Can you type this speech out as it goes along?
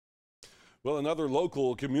Well, another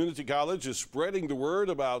local community college is spreading the word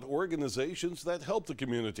about organizations that help the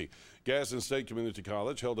community. Gadsden State Community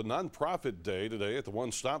College held a nonprofit day today at the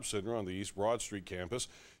One Stop Center on the East Broad Street campus.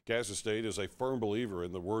 Gadsden State is a firm believer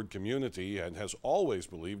in the word community and has always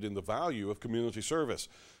believed in the value of community service.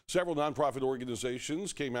 Several nonprofit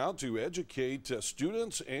organizations came out to educate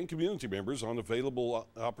students and community members on available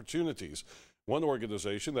opportunities. One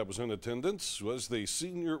organization that was in attendance was the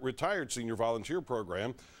Retired Senior Volunteer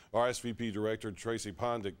Program. RSVP Director Tracy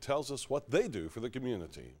Pondick tells us what they do for the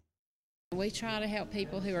community. We try to help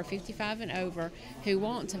people who are 55 and over who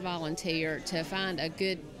want to volunteer to find a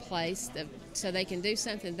good place so they can do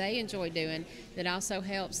something they enjoy doing that also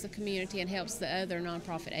helps the community and helps the other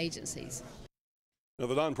nonprofit agencies. Now,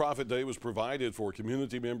 the nonprofit day was provided for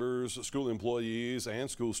community members, school employees, and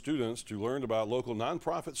school students to learn about local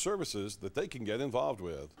nonprofit services that they can get involved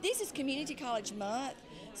with. This is Community College Month,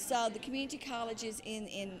 so the community colleges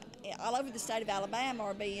in all over the state of Alabama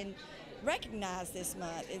are being recognized this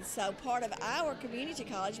month. And so part of our community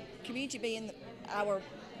college, community being our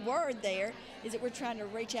word there, is that we're trying to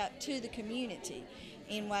reach out to the community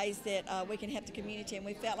in ways that we can help the community, and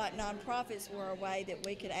we felt like nonprofits were a way that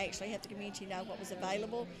we could actually help the community know what was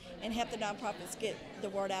available and help the nonprofits get the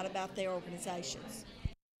word out about their organizations.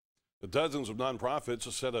 Dozens of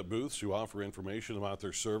nonprofits set up booths to offer information about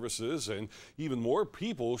their services, and even more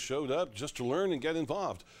people showed up just to learn and get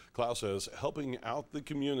involved. Klaus says helping out the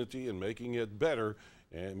community and making it better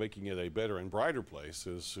and making it a better and brighter place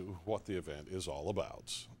is what the event is all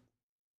about.